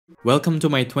Welcome to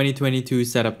my 2022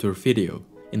 setup tour video.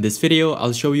 In this video,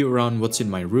 I'll show you around what's in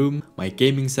my room, my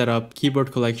gaming setup,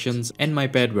 keyboard collections, and my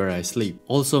bed where I sleep.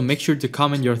 Also, make sure to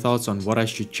comment your thoughts on what I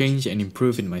should change and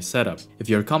improve in my setup. If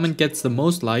your comment gets the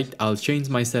most liked, I'll change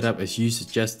my setup as you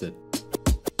suggested.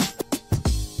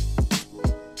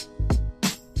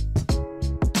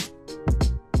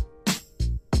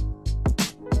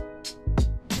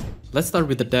 Let's start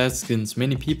with the desk, since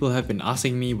many people have been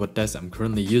asking me what desk I'm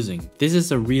currently using. This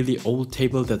is a really old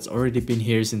table that's already been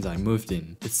here since I moved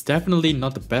in. It's definitely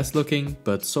not the best looking,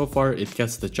 but so far it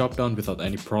gets the job done without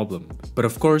any problem. But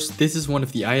of course, this is one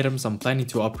of the items I'm planning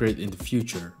to upgrade in the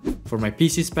future. For my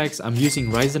PC specs, I'm using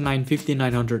Ryzen 9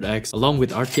 5900X along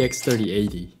with RTX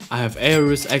 3080. I have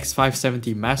Aorus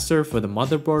X570 Master for the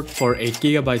motherboard, for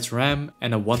 8GB RAM,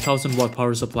 and a 1000 watt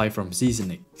power supply from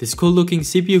Seasoning. This cool looking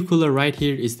CPU cooler right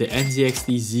here is the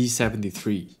NZXT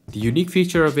Z73. The unique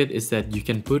feature of it is that you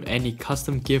can put any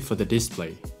custom GIF for the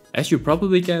display. As you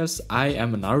probably guessed, I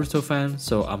am a Naruto fan,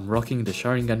 so I'm rocking the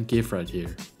Sharingan GIF right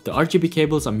here. The RGB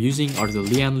cables I'm using are the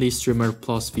Lian Li Streamer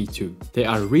Plus V2. They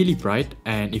are really bright,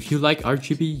 and if you like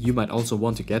RGB, you might also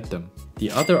want to get them.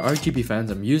 The other RGB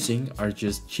fans I'm using are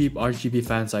just cheap RGB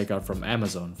fans I got from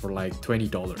Amazon for like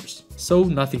 $20. So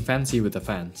nothing fancy with the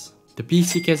fans. The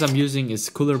PC case I'm using is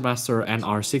Cooler Master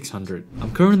NR600.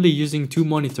 I'm currently using two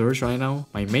monitors right now.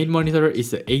 My main monitor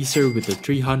is the Acer with the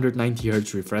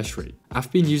 390Hz refresh rate.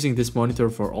 I've been using this monitor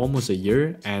for almost a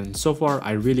year, and so far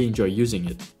I really enjoy using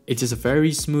it. It is a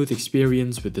very smooth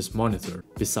experience with this monitor.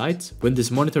 Besides, when this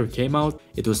monitor came out,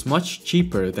 it was much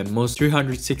cheaper than most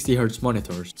 360Hz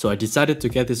monitors, so I decided to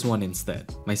get this one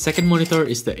instead. My second monitor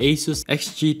is the Asus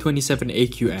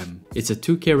XG27AQM. It's a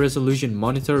 2K resolution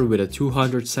monitor with a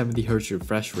 270Hz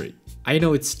refresh rate. I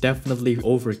know it's definitely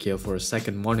overkill for a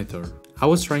second monitor. I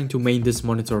was trying to main this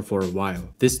monitor for a while.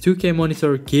 This 2K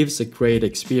monitor gives a great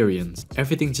experience.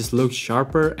 Everything just looks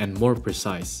sharper and more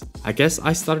precise. I guess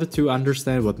I started to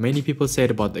understand what many people said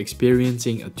about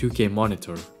experiencing a 2K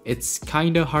monitor. It's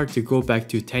kinda hard to go back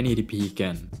to 1080p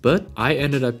again. But I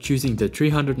ended up choosing the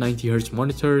 390Hz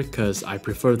monitor cause I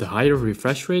prefer the higher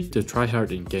refresh rate to try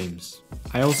hard in games.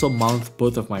 I also mount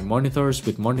both of my monitors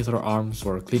with monitor arms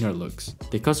for cleaner looks.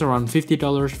 They cost around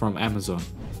 $50 from Amazon.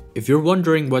 If you're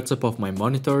wondering what's up of my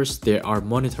monitors, they are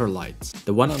monitor lights.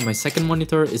 The one on my second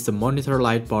monitor is the monitor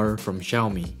light bar from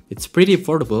Xiaomi. It's pretty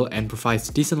affordable and provides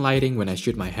decent lighting when I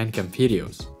shoot my handcam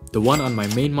videos. The one on my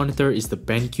main monitor is the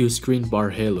BenQ Screen Bar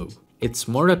Halo. It's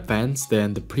more advanced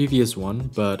than the previous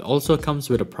one, but also comes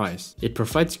with a price. It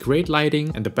provides great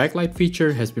lighting, and the backlight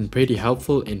feature has been pretty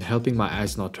helpful in helping my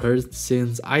eyes not hurt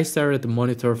since I stare at the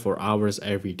monitor for hours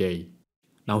every day.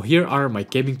 Now here are my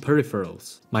gaming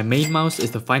peripherals. My main mouse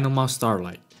is the Finalmouse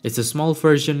Starlight. It's a small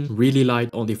version, really light,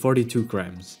 only 42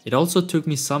 grams. It also took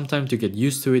me some time to get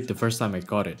used to it the first time I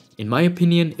got it. In my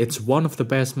opinion, it's one of the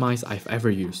best mice I've ever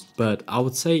used, but I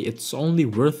would say it's only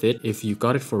worth it if you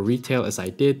got it for retail as I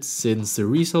did, since the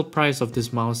resale price of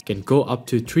this mouse can go up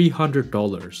to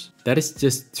 $300. That is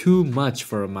just too much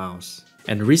for a mouse.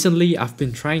 And recently, I've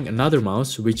been trying another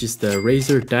mouse, which is the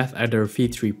Razer Death Adder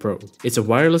V3 Pro. It's a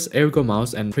wireless ergo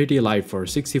mouse and pretty light for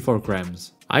 64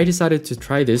 grams. I decided to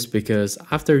try this because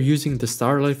after using the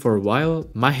Starlight for a while,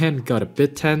 my hand got a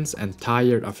bit tense and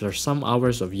tired after some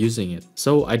hours of using it.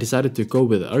 So I decided to go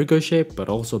with ergo shape but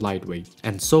also lightweight.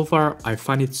 And so far, I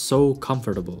find it so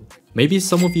comfortable. Maybe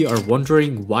some of you are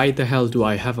wondering why the hell do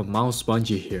I have a mouse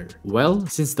bungee here? Well,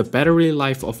 since the battery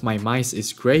life of my mice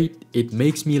is great, it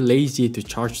makes me lazy to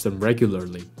charge them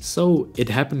regularly. So it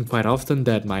happened quite often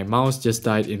that my mouse just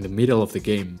died in the middle of the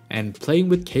game. And playing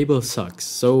with cable sucks,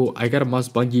 so I got a mouse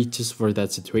bungee just for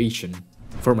that situation.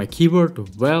 For my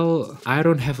keyboard, well, I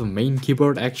don't have a main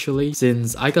keyboard actually.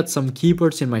 Since I got some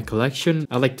keyboards in my collection,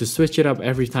 I like to switch it up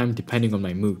every time depending on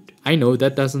my mood. I know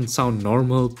that doesn't sound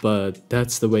normal, but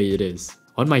that's the way it is.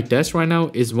 On my desk right now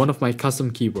is one of my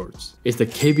custom keyboards. It's the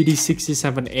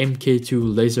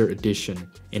KBD67MK2 Laser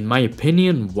Edition. In my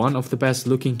opinion, one of the best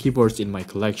looking keyboards in my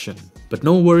collection. But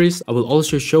no worries, I will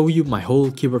also show you my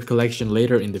whole keyboard collection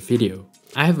later in the video.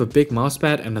 I have a big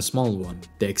mousepad and a small one.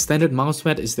 The extended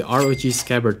mousepad is the ROG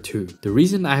Scabbard 2. The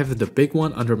reason I have the big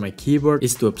one under my keyboard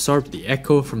is to absorb the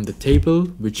echo from the table,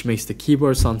 which makes the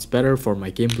keyboard sounds better for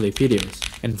my gameplay videos.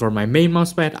 And for my main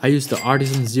mousepad, I use the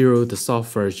Artisan Zero, the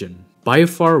soft version. By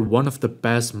far one of the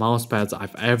best mousepads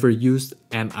I've ever used,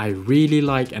 and I really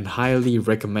like and highly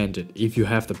recommend it if you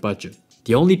have the budget.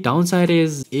 The only downside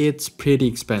is it's pretty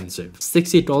expensive.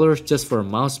 $60 just for a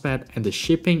mousepad, and the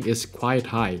shipping is quite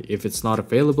high if it's not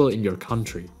available in your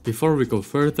country. Before we go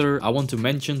further, I want to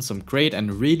mention some great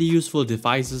and really useful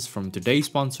devices from today's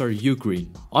sponsor UGREEN.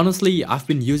 Honestly, I've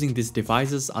been using these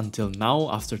devices until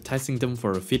now after testing them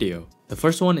for a video. The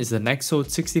first one is the Nexo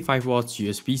 65 watts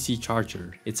USB-C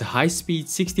charger. It's a high-speed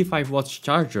 65 watts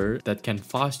charger that can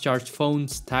fast charge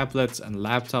phones, tablets, and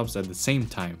laptops at the same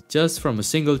time, just from a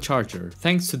single charger.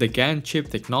 Thanks to the GaN chip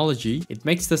technology, it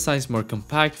makes the size more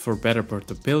compact for better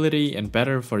portability and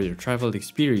better for your travel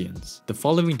experience. The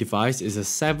following device is a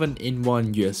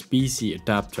 7-in-1 USB-C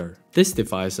adapter. This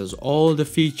device has all the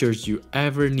features you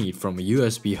ever need from a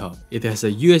USB hub. It has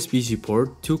a USB-C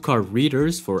port, 2 card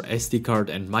readers for SD card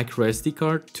and micro SD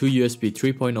card, 2 USB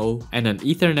 3.0, and an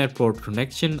Ethernet port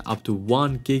connection up to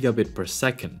 1 gigabit per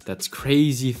second. That's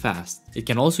crazy fast. It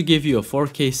can also give you a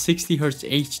 4K 60Hz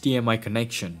HDMI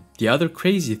connection. The other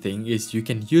crazy thing is you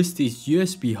can use this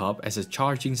USB hub as a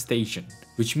charging station,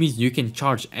 which means you can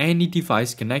charge any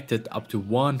device connected up to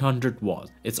 100 watts.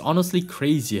 It's honestly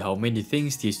crazy how many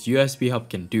things this USB hub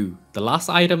can do. The last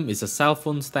item is a cell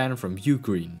phone stand from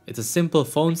UGREEN. It's a simple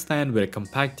phone stand with a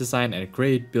compact design and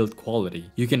great build quality.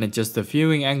 You can adjust the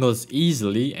viewing angles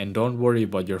easily and don't worry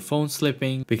about your phone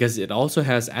slipping because it also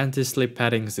has anti-slip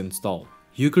paddings installed.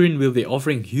 UGREEN will be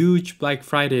offering huge Black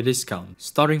Friday discounts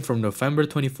starting from November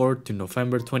 24th to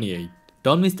November 28th.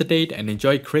 Don't miss the date and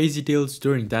enjoy crazy deals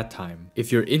during that time.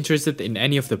 If you're interested in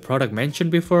any of the product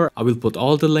mentioned before, I will put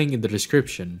all the link in the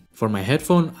description. For my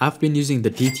headphone, I've been using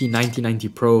the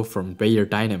DT9090 Pro from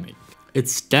Beyerdynamic.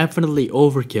 It's definitely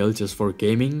overkill just for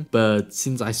gaming, but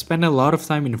since I spend a lot of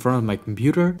time in front of my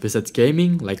computer besides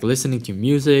gaming, like listening to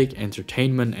music,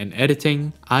 entertainment, and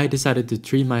editing, I decided to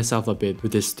treat myself a bit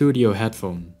with this studio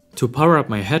headphone. To power up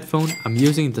my headphone, I'm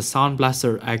using the Sound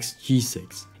Blaster X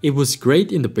G6. It was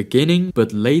great in the beginning,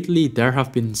 but lately there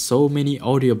have been so many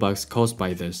audio bugs caused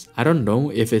by this. I don't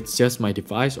know if it's just my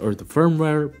device or the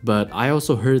firmware, but I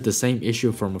also heard the same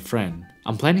issue from a friend.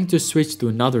 I'm planning to switch to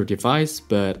another device,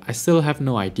 but I still have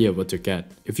no idea what to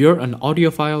get. If you're an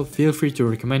audiophile, feel free to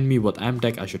recommend me what amp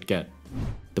deck I should get.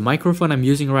 The microphone I'm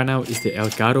using right now is the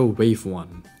Elgato Wave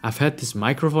 1. I've had this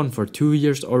microphone for 2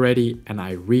 years already and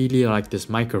I really like this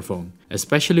microphone.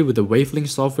 Especially with the Wavelink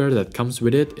software that comes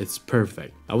with it, it's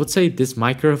perfect. I would say this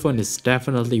microphone is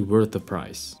definitely worth the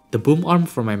price. The boom arm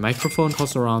for my microphone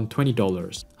costs around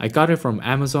 $20. I got it from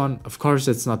Amazon. Of course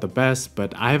it's not the best,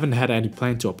 but I haven't had any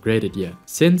plan to upgrade it yet,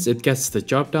 since it gets the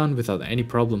job done without any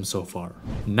problem so far.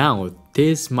 Now,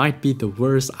 this might be the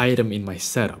worst item in my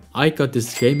setup. I got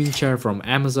this gaming chair from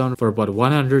Amazon for about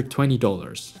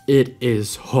 $120. It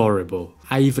is horrible.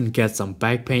 I even get some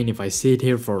back pain if I sit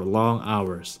here for long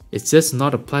hours. It's just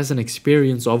not a pleasant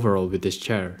experience overall with this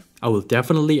chair. I will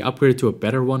definitely upgrade to a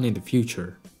better one in the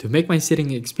future. To make my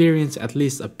sitting experience at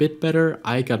least a bit better,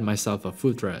 I got myself a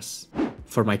footrest.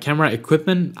 For my camera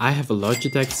equipment, I have a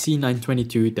Logitech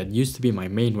C922 that used to be my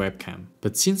main webcam.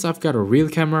 But since I've got a real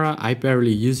camera, I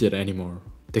barely use it anymore.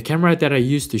 The camera that I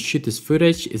use to shoot this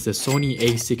footage is the Sony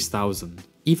a6000.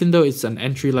 Even though it's an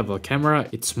entry-level camera,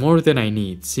 it's more than I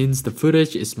need since the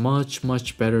footage is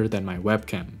much better than my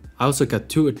webcam. I also got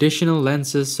 2 additional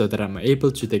lenses so that I'm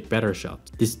able to take better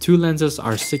shots. These 2 lenses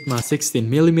are Sigma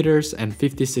 16mm and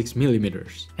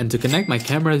 56mm. And to connect my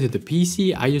camera to the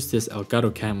PC, I use this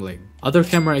Elgato Cam Link. Other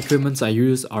camera equipments I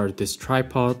use are this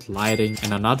tripod, lighting,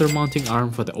 and another mounting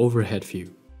arm for the overhead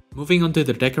view. Moving on to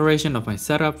the decoration of my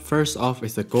setup, first off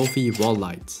is the Golfy wall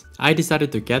lights. I decided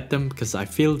to get them because I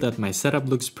feel that my setup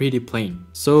looks pretty plain.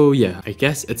 So yeah, I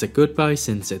guess it's a good buy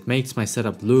since it makes my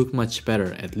setup look much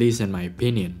better, at least in my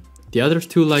opinion. The other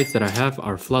 2 lights that I have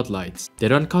are floodlights. They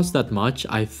don't cost that much,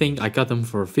 I think I got them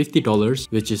for $50,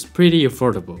 which is pretty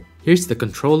affordable. Here's the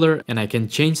controller and I can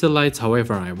change the lights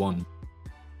however I want.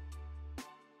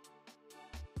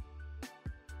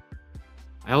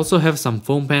 I also have some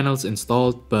foam panels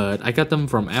installed, but I got them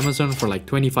from Amazon for like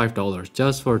 $25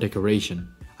 just for decoration.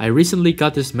 I recently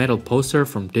got this metal poster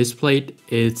from Displate.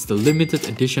 It's the limited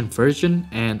edition version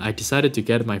and I decided to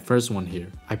get my first one here.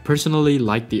 I personally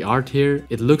like the art here,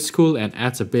 it looks cool and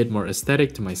adds a bit more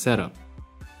aesthetic to my setup.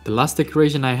 The last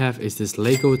decoration I have is this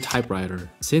Lego typewriter.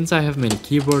 Since I have many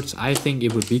keyboards, I think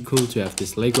it would be cool to have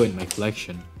this Lego in my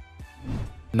collection.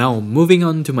 Now moving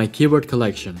on to my keyboard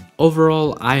collection.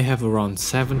 Overall, I have around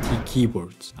 70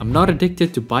 keyboards. I'm not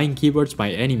addicted to buying keyboards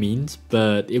by any means,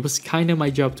 but it was kinda my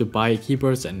job to buy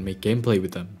keyboards and make gameplay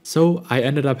with them. So I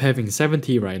ended up having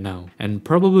 70 right now, and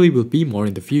probably will be more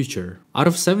in the future. Out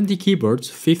of 70 keyboards,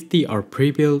 50 are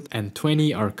pre-built and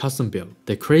 20 are custom built.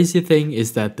 The crazy thing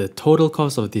is that the total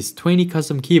cost of these 20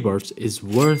 custom keyboards is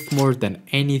worth more than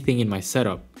anything in my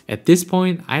setup. At this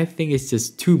point, I think it's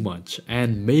just too much,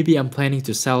 and maybe I'm planning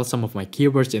to sell some of my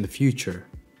keyboards in the future.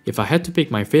 If I had to pick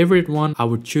my favorite one, I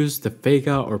would choose the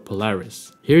Vega or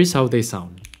Polaris. Here's how they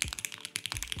sound.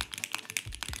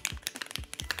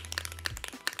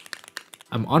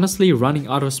 I'm honestly running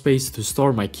out of space to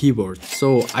store my keyboards,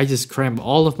 so I just cram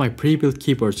all of my pre-built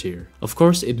keyboards here. Of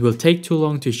course, it will take too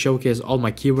long to showcase all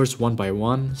my keyboards one by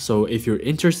one, so if you're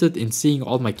interested in seeing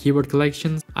all my keyboard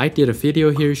collections, I did a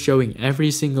video here showing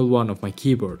every single one of my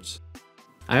keyboards.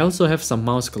 I also have some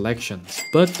mouse collections,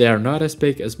 but they are not as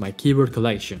big as my keyboard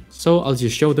collection, so I'll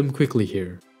just show them quickly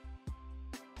here.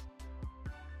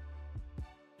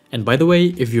 And by the way,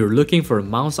 if you're looking for a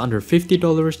mouse under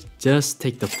 $50, just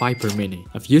take the Viper Mini.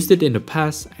 I've used it in the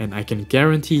past and I can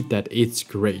guarantee that it's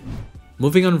great.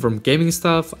 Moving on from gaming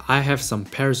stuff, I have some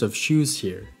pairs of shoes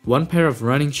here. 1 pair of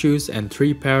running shoes and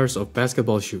 3 pairs of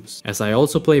basketball shoes, as I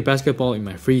also play basketball in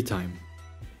my free time.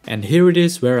 And here it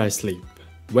is where I sleep.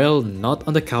 Well, not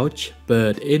on the couch,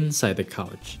 but inside the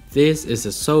couch. This is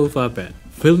a sofa bed.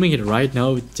 Filming it right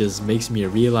now just makes me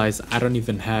realize I don't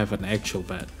even have an actual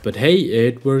bed. But hey,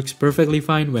 it works perfectly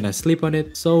fine when I sleep on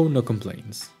it, so no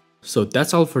complaints. So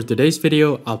that's all for today's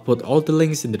video. I'll put all the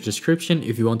links in the description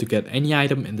if you want to get any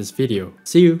item in this video.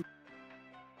 See you!